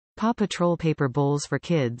Paw Patrol paper bowls for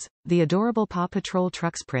kids. The adorable Paw Patrol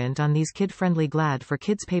trucks print on these kid-friendly Glad for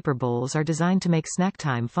Kids paper bowls are designed to make snack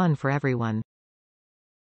time fun for everyone.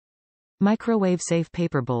 Microwave-safe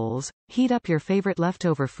paper bowls. Heat up your favorite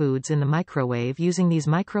leftover foods in the microwave using these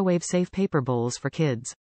microwave-safe paper bowls for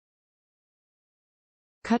kids.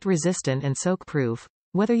 Cut-resistant and soak-proof.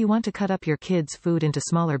 Whether you want to cut up your kids' food into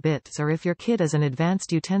smaller bits or if your kid is an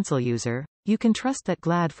advanced utensil user, you can trust that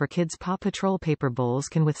Glad for Kids Paw Patrol paper bowls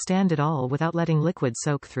can withstand it all without letting liquid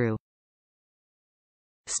soak through.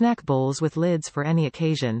 Snack bowls with lids for any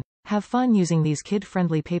occasion. Have fun using these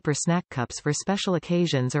kid-friendly paper snack cups for special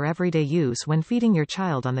occasions or everyday use when feeding your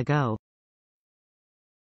child on the go.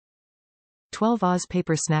 12oz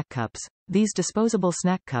paper snack cups. These disposable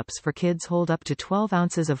snack cups for kids hold up to 12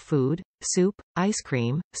 ounces of food, soup, ice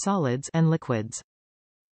cream, solids, and liquids.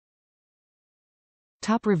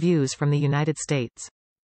 Top reviews from the United States.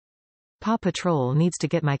 Paw Patrol needs to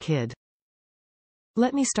get my kid.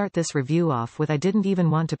 Let me start this review off with I didn't even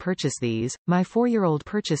want to purchase these. My 4-year-old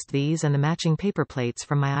purchased these and the matching paper plates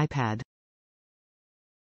from my iPad.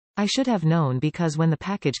 I should have known because when the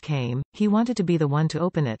package came, he wanted to be the one to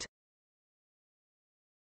open it.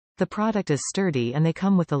 The product is sturdy and they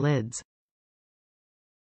come with the lids.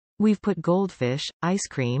 We've put goldfish, ice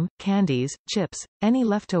cream, candies, chips, any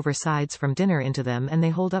leftover sides from dinner into them and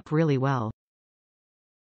they hold up really well.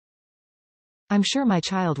 I'm sure my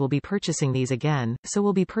child will be purchasing these again, so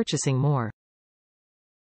we'll be purchasing more.